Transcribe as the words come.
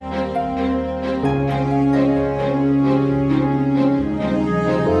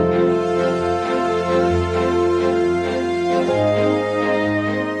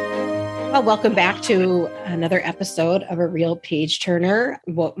Well, welcome back to another episode of A Real Page Turner.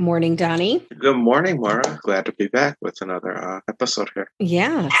 Good morning, Donnie. Good morning, Maura. Glad to be back with another episode here.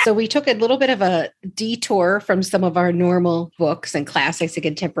 Yeah. So we took a little bit of a detour from some of our normal books and classics and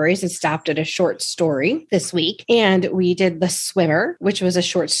contemporaries and stopped at a short story this week. And we did The Swimmer, which was a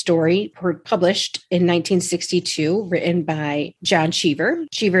short story published in 1962, written by John Cheever.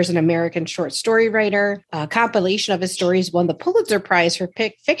 Cheever is an American short story writer. A compilation of his stories won the Pulitzer Prize for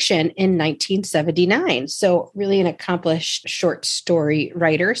fiction in 1979. So really an accomplished short story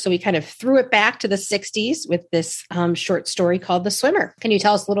writer. So we kind of threw it back to the 60s with this short story called The Swimmer. Can you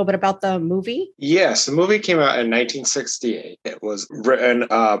tell us a little bit about the movie? Yes, the movie came out in 1968. It was written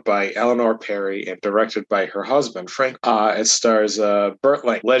by Eleanor Perry and directed by her husband, Frank. It stars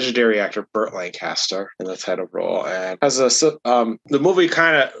legendary actor Burt Lancaster in the title role. And has the movie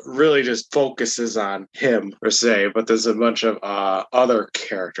kind of really just focuses on him, per se, but there's a bunch of other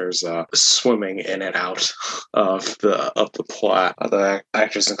characters swimming in and out of the plot. The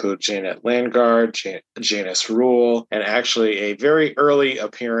actors include Janet Landgard, Janice Rule, and actually a very early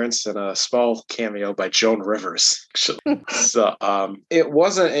appearance in a small cameo by Joan Rivers. So it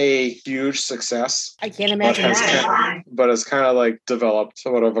wasn't a huge success. I can't imagine why. But it's kind of like developed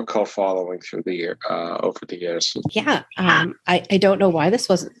somewhat of a cult following through the year, over the years. Yeah. I don't know why this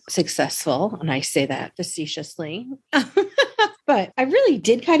wasn't successful, and I say that facetiously. But I really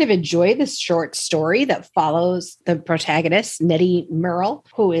did kind of enjoy this short story that follows the protagonist, Nettie Merle,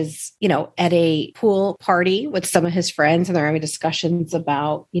 who is, at a pool party with some of his friends, and they're having discussions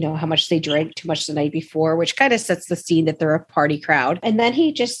about, how much they drank too much the night before, which kind of sets the scene that they're a party crowd. And then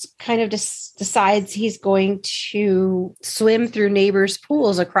he just kind of decides he's going to swim through neighbors'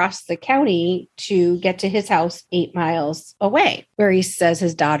 pools across the county to get to his house 8 miles away, where he says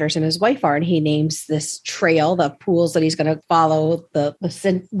his daughters and his wife are, and he names this trail, the pools that he's going to follow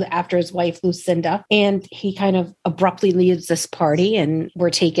after his wife Lucinda. And he kind of abruptly leaves this party, and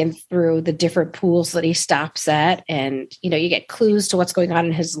we're taken through the different pools that he stops at, and you get clues to what's going on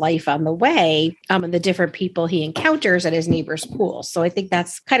in his life on the way, and the different people he encounters at his neighbor's pool. So I think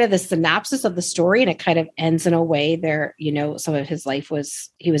that's kind of the synopsis of the story, and it kind of ends in a way there. Some of his life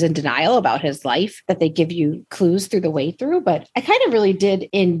he was in denial about his life, that they give you clues through the way through. But I kind of really did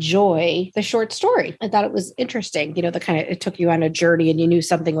enjoy the short story. I thought it was interesting. It took you on a journey, and you knew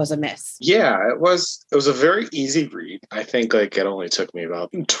something was amiss. Yeah, it was a very easy read. I think it only took me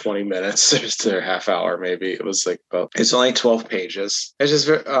about 20 minutes to a half hour, maybe. It was it's only 12 pages. It's just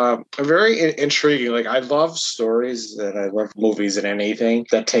very intriguing. I love stories and I love movies and anything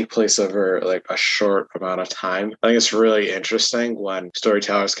that take place over a short amount of time. I think it's really interesting when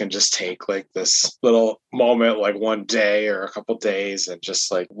storytellers can just take this little moment, one day or a couple days, and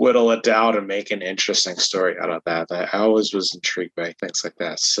just whittle it down and make an interesting story out of that. I always was intrigued by things like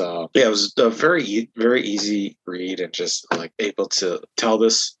that. So yeah, it was a very, very easy read, and just able to tell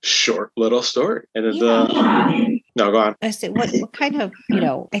this short little story. And then no, go on. I said, what kind of,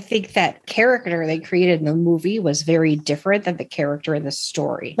 I think that character they created in the movie was very different than the character in the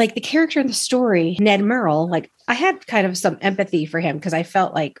story. The character in the story, Ned Merle, I had kind of some empathy for him, because I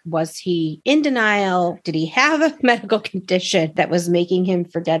felt was he in denial? Did he have a medical condition that was making him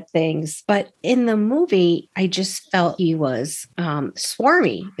forget things? But in the movie, I just felt he was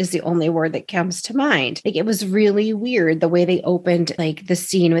swarmy is the only word that comes to mind. It was really weird the way they opened the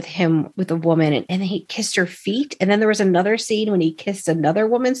scene with him with a woman, and then he kissed her feet. And then there was another scene when he kissed another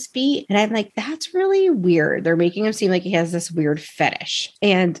woman's feet. And I'm that's really weird. They're making him seem like he has this weird fetish.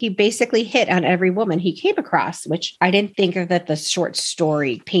 And he basically hit on every woman he came across, which I didn't think that the short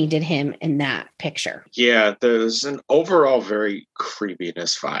story painted him in that picture. Yeah, there's an overall very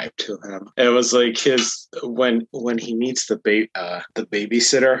creepiness vibe to him. It was his when he meets the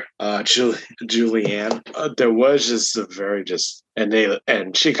babysitter, Julianne. There was just a very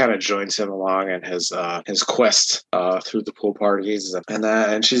and she kind of joins him along in his quest through the pool parties,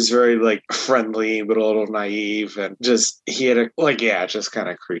 and she's very friendly but a little naive, and just he had just kind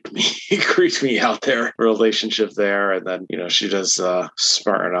of creeped me out their relationship there. And then she does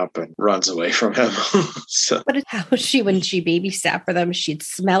smarten up and runs away from him. So, but how when she babysat for them, she'd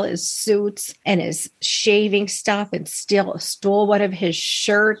smell his suits and his shaving stuff and stole one of his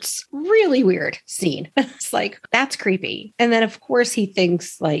shirts. Really weird scene. It's that's creepy. And then of course he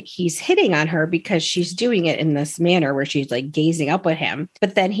thinks he's hitting on her because she's doing it in this manner where she's gazing up at him.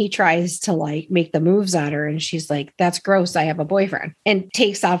 But then he tries to make the moves on her, and she's that's gross, I have a boyfriend, and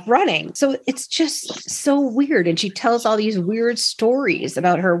takes off running. So it's just so weird. And she tells all these weird stories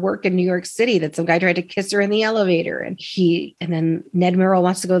about her work in New York City, that some guy tried to kiss her in the elevator, and then and Ned Merrill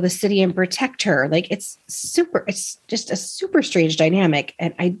wants to go to the city and protect her. Like it's just a super strange dynamic.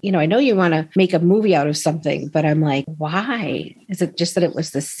 And I know you want to make a movie out of something, but I'm like, why? Is it just that it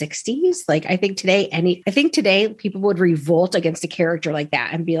was the 60s? Like I think today people would revolt against a character like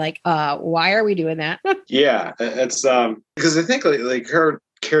that and be like, why are we doing that? Yeah, it's because I think like her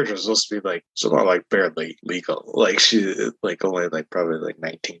character is supposed to be like somewhat like barely legal, like she like only like probably like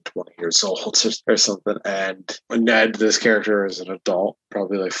 19, 20 years old or something, and Ned, this character, is an adult,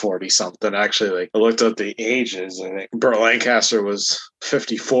 probably like 40 something. Actually, like I looked up the ages. I think Burt Lancaster was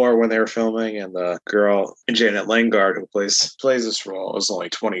 54 when they were filming, and the girl Janet Lingard, who plays this role, was only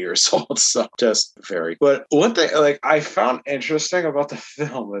 20 years old. So just very. But one thing like I found interesting about the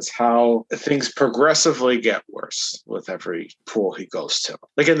film is how things progressively get worse with every pool he goes to.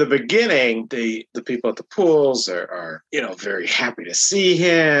 Like in the beginning, the people at the pools are very happy to see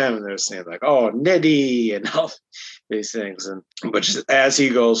him. And they're saying like, "Oh, Neddy," and all these things. But just as he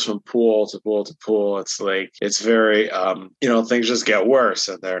goes from pool to pool to pool, it's like it's very things just get worse,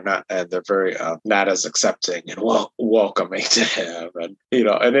 and they're very not as accepting and welcoming to him, and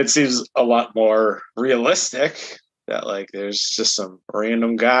and it seems a lot more realistic. That like there's just some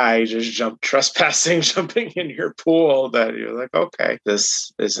random guy just jumping in your pool that you're like, okay,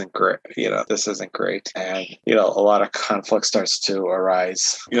 this isn't great. This isn't great. And a lot of conflict starts to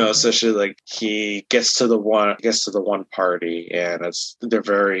arise. Especially like he gets to the one party, and they're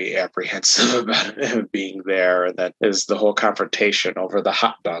very apprehensive about him being there, and that is the whole confrontation over the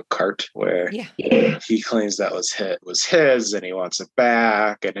hot dog cart where he claims that was his and he wants it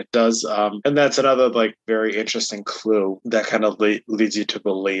back, and it does and that's another like very interesting clue that kind of leads you to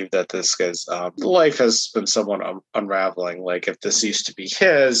believe that this guy's life has been somewhat unraveling. Like if this used to be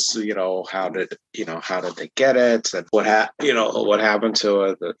his, how did they get it, and what happened to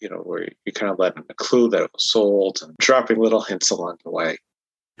it? Where you kind of let in a clue that it was sold, and dropping little hints along the way.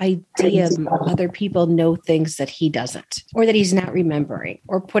 Idea other people know things that he doesn't, or that he's not remembering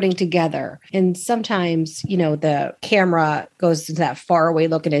or putting together. And sometimes, the camera goes to that far away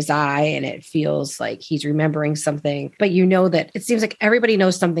look in his eye and it feels like he's remembering something, but that it seems like everybody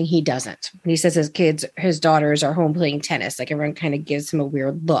knows something he doesn't. He says his daughters are home playing tennis. Like everyone kind of gives him a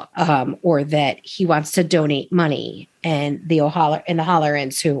weird look, or that he wants to donate money. And the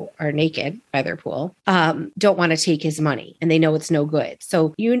O'Hallerans, who are naked by their pool, don't want to take his money, and they know it's no good.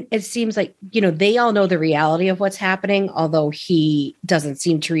 So it seems like, they all know the reality of what's happening, although he doesn't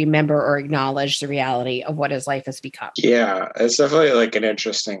seem to remember or acknowledge the reality of what his life has become. Yeah, it's definitely like an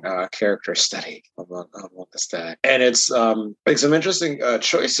interesting character study among this guy. And it's like some interesting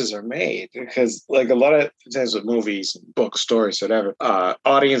choices are made, because like a lot of times with movies and books, stories, whatever,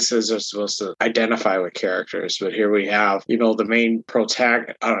 audiences are supposed to identify with characters, but here we have, the main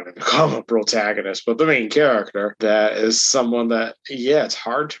protagonist, I don't know if you call him a protagonist, but the main character that is someone that, it's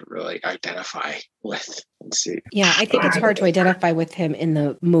hard to really identify with and see. Yeah, I think it's hard to identify with him in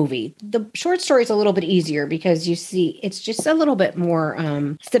the movie. The short story is a little bit easier because you see it's just a little bit more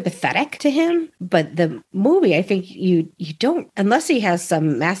sympathetic to him. But the movie, I think you don't, unless he has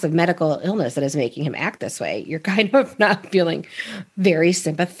some massive medical illness that is making him act this way, you're kind of not feeling very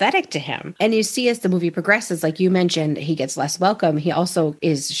sympathetic to him. And you see as the movie progresses, like you mentioned, he gets less welcome. He also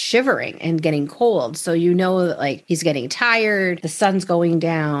is shivering and getting cold. So that like he's getting tired, the sun's going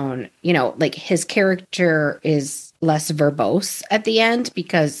down, like his character is less verbose at the end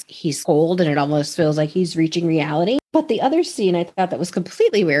because he's cold and it almost feels like he's reaching reality. But the other scene I thought that was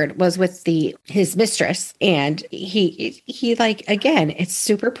completely weird was with his mistress, and he like, again, it's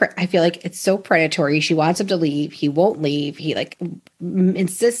super, I feel like it's so predatory. She wants him to leave. He won't leave. He like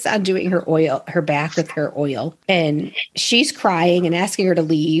insists on doing her back with her oil, and she's crying and asking her to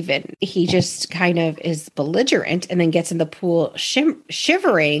leave. And he just kind of is belligerent and then gets in the pool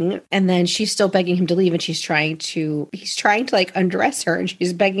shivering. And then she's still begging him to leave. And he's trying to like undress her, and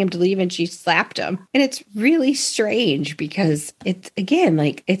she's begging him to leave, and she slapped him. And it's really strange because it's, again,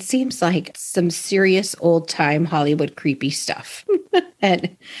 like it seems like some serious old time Hollywood creepy stuff.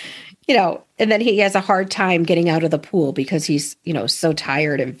 And and then he has a hard time getting out of the pool because he's, so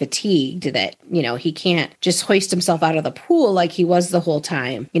tired and fatigued that, he can't just hoist himself out of the pool like he was the whole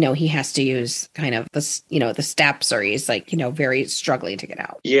time. He has to use kind of the steps, or he's like, very struggling to get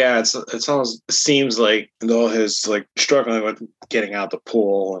out. Yeah, it almost seems like though his like struggling with getting out the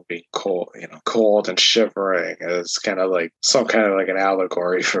pool and being cold and shivering is kind of like some kind of like an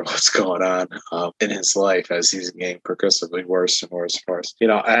allegory for what's going on in his life as he's getting progressively worse and worse and worse.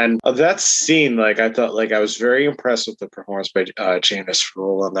 And that scene scene, like I thought, like I was very impressed with the performance by Janice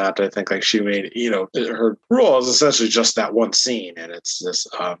Rule on that. I think like she made, her role is essentially just that one scene, and it's this,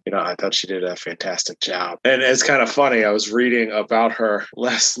 I thought she did a fantastic job. And it's kind of funny. I was reading about her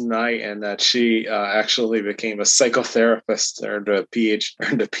last night, and that she actually became a psychotherapist, earned a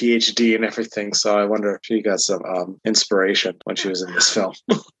PhD and everything. So I wonder if she got some inspiration when she was in this film.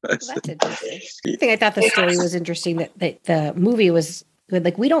 That's interesting. I thought the story was interesting, that the movie was good.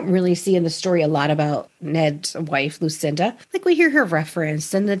 Like, we don't really see in the story a lot about Ned's wife, Lucinda. Like, we hear her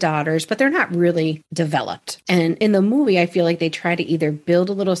referenced and the daughters, but they're not really developed. And in the movie, I feel like they try to either build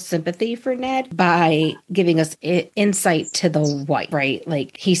a little sympathy for Ned by giving us insight to the wife, right?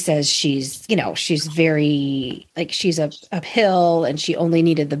 Like, he says she's very, like, she's uphill and she only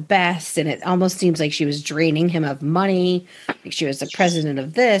needed the best. And it almost seems like she was draining him of money. Like, she was the president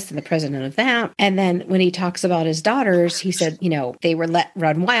of this and the president of that. And then when he talks about his daughters, he said, they were let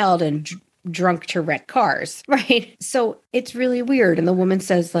run wild and drunk to wreck cars, right? So it's really weird. And the woman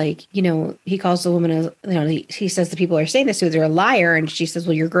says, like, he calls the woman, he says the people are saying this to her, they're a liar. And she says,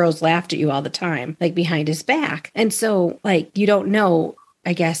 well, your girls laughed at you all the time, like behind his back. And so, like, you don't know,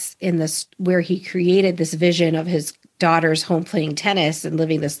 I guess, in this, where he created this vision of his daughters home playing tennis and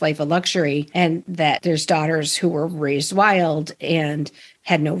living this life of luxury, and that there's daughters who were raised wild and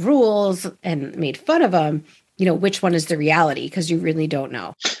had no rules and made fun of them. Which one is the reality? Because you really don't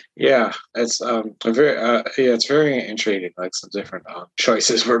know. Yeah, it's it's very intriguing. Like, some different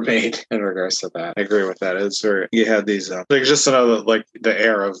choices were made in regards to that. I agree with that. It's very, you have these like just another, like, the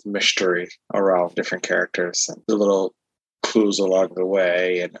air of mystery around different characters and the little clues along the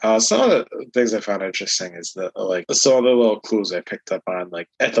way. And some of the things I found interesting is that, like, some of the little clues I picked up on, like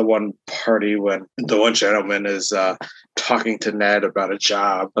at the one party when the one gentleman is talking to Ned about a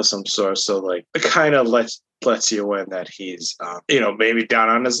job of some sort. So, like, it kind of lets you in that he's maybe down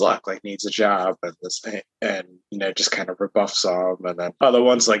on his luck, like needs a job, and Ned just kind of rebuffs him. And then other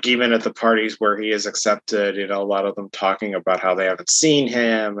ones, like even at the parties where he is accepted, a lot of them talking about how they haven't seen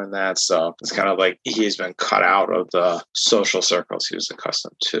him and that. So it's kind of like he's been cut out of the social circles he was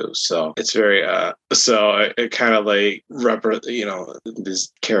accustomed to. So it's very it kind of like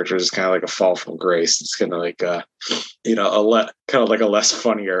these characters is kind of like a fall from grace. It's kind of like kind of like a less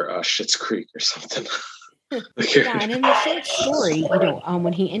funnier Schitt's Creek or something. Yeah, and in the short story,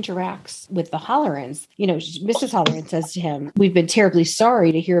 when he interacts with the Hollerans, Mrs. Holleran says to him, "We've been terribly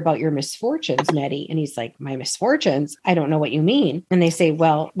sorry to hear about your misfortunes, Nettie." And he's like, "My misfortunes? I don't know what you mean." And they say,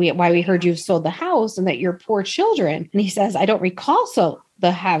 "Well, we heard you've sold the house and that you're poor children." And he says, "I don't recall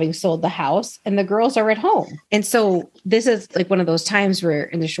having sold the house, and the girls are at home." And so this is like one of those times where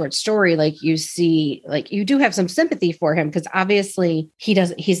in the short story, like, you see, like, you do have some sympathy for him, because obviously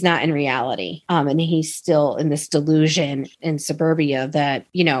he's not in reality. And he's still in this delusion in suburbia that,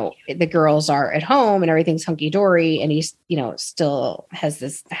 the girls are at home and everything's hunky dory, and he's, still has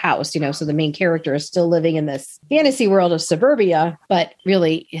this house, so the main character is still living in this fantasy world of suburbia, but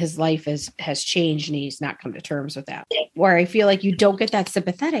really his life has changed and he's not come to terms with that. Where I feel like you don't get that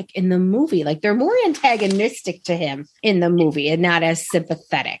sympathetic in the movie. Like, they're more antagonistic to him in the movie and not as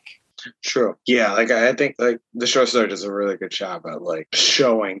sympathetic. True. Yeah, like I think like the short story does a really good job at like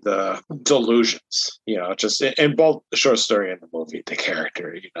showing the delusions, just in both the short story and the movie, the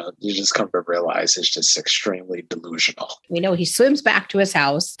character, you just come to realize it's just extremely delusional. We know he swims back to his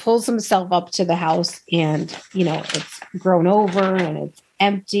house, pulls himself up to the house, and, it's grown over and it's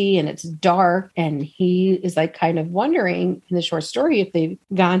empty and it's dark, and he is like kind of wondering in the short story if they've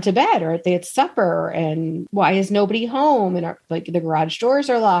gone to bed or if they had supper, and why is nobody home, and like the garage doors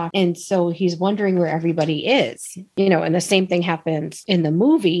are locked. And so he's wondering where everybody is, and the same thing happens in the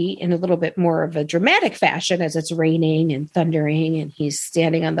movie in a little bit more of a dramatic fashion, as it's raining and thundering and he's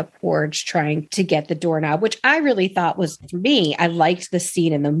standing on the porch trying to get the doorknob, which I really thought was, for me, I liked the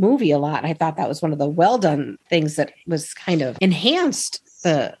scene in the movie a lot. I thought that was one of the well done things that was kind of enhanced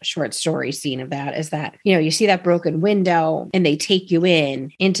the short story scene of that, is that, you see that broken window and they take you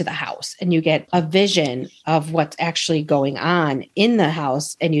into the house and you get a vision of what's actually going on in the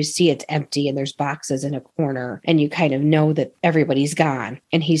house, and you see it's empty and there's boxes in a corner, and you kind of know that everybody's gone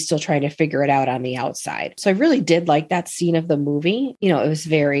and he's still trying to figure it out on the outside. So I really did like that scene of the movie. It was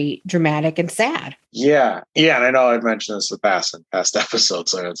very dramatic and sad. Yeah. And I know I've mentioned this in past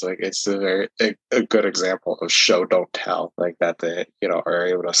episodes, and it's like, it's a very a good example of show don't tell, like that, the were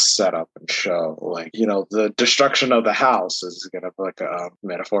able to set up and show, like, the destruction of the house is gonna be like a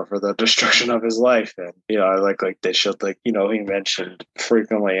metaphor for the destruction of his life. And I like they showed, like, he mentioned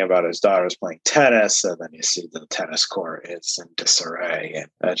frequently about his daughters playing tennis, and then you see the tennis court is in disarray,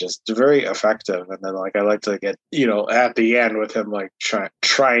 and just very effective. And then, like, I like to get at the end with him, like,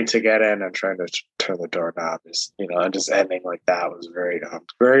 trying to get in and trying to turn the doorknob, and just ending like that was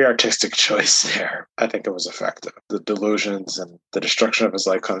very artistic choice there. I think it was effective. The delusions and the destruction of his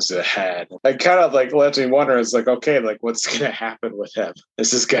life comes to a head. It kind of like lets me wonder, it's like, okay, like, what's gonna happen with him?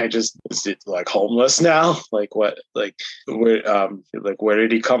 Is this guy is he, like, homeless now? Like, what, like, where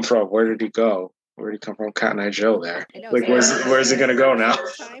did he come from? Where did he go? Where did he come from? Cotton Eye Joe there. Like, where's he gonna go now?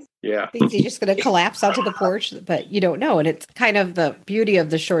 Yeah. Thinks he's just going to collapse onto the porch, but you don't know. And it's kind of the beauty of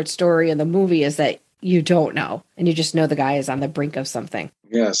the short story and the movie is that you don't know. And you just know the guy is on the brink of something.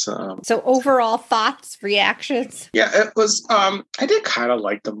 Yes. So overall thoughts, reactions? Yeah, it was, I did kind of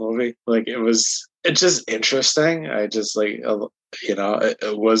like the movie. Like, it's just interesting. I just like,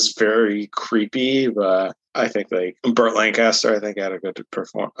 it was very creepy, but I think, like, Burt Lancaster, I think, had a good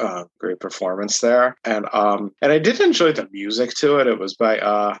great performance there. And I did enjoy the music to it. It was by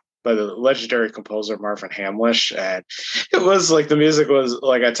the legendary composer Marvin Hamlisch, and it was like the music was,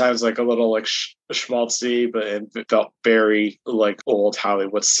 like, at times, like, a little, like, schmaltzy, but it felt very like old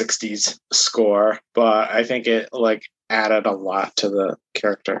Hollywood 60s score. But I think it, like, added a lot to the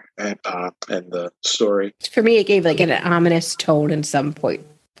character and the story. For me, it gave, like, an ominous tone in some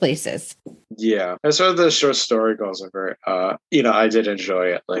places. Yeah, as far as the short story goes, I'm very I did enjoy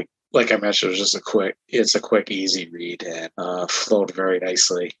it. Like I mentioned, it was just it's a quick, easy read, and flowed very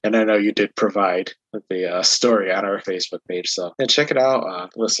nicely. And I know you did provide the story on our Facebook page, so check it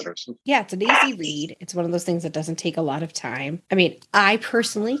out, listeners. Yeah, it's an easy read. It's one of those things that doesn't take a lot of time. I mean, I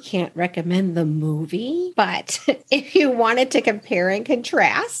personally can't recommend the movie, but if you wanted to compare and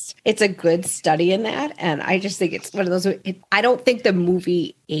contrast, it's a good study in that. And I just think it's one of those, I don't think the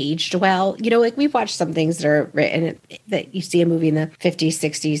movie aged well. Like, we've watched some things that are written that you see a movie in the 50s,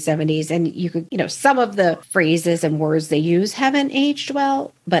 60s, 70s, and you could, some of the phrases and words they use haven't aged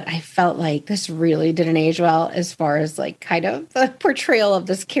well, but I felt like this really didn't age well as far as, like, kind of the portrayal of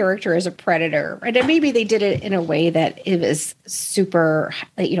this character as a predator. Right? And maybe they did it in a way that it was super,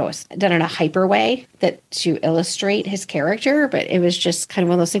 done in a hyper way to illustrate his character, but it was just kind of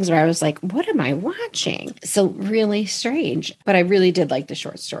one of those things where I was like, what am I watching? So really strange, but I really did like the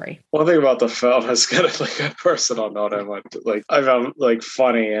short story. One thing about the film is kind of like a personal note I found, like,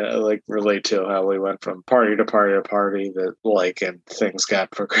 funny and, like, relate to how we went from party to party to party and things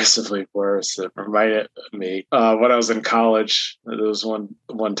got progressively worse. It reminded me when I was in college, there was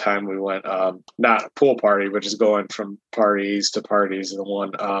one time we went, not a pool party, but just going from parties to parties. And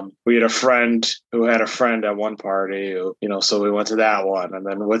we had a friend who had a friend at one party, so we went to that one. And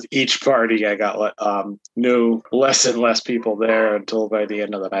then with each party, I got knew less and less people there until by the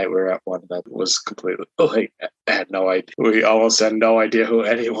end of the night, we were at one that was completely, like, I had no idea. We almost had no idea who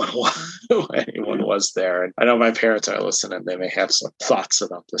anyone was there. And I know my parents are listening. They may have some thoughts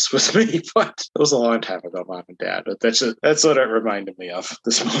about this with me, but it was a long time ago, Mom and Dad. But that's what it reminded me of,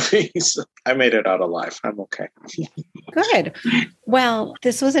 this movie. So I made it out alive. I'm okay. Good. Well,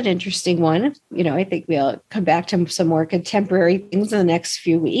 this was an interesting one. I think we'll come back to some more contemporary things in the next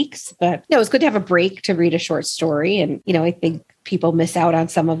few weeks. But it's good to have a break to read a short story. And, I think people miss out on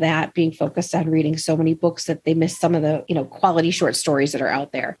some of that, being focused on reading so many books that they miss some of the, quality short stories that are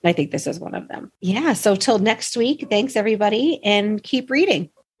out there. And I think this is one of them. Yeah. So till next week, thanks everybody, and keep reading.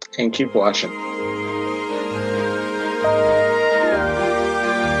 And keep watching.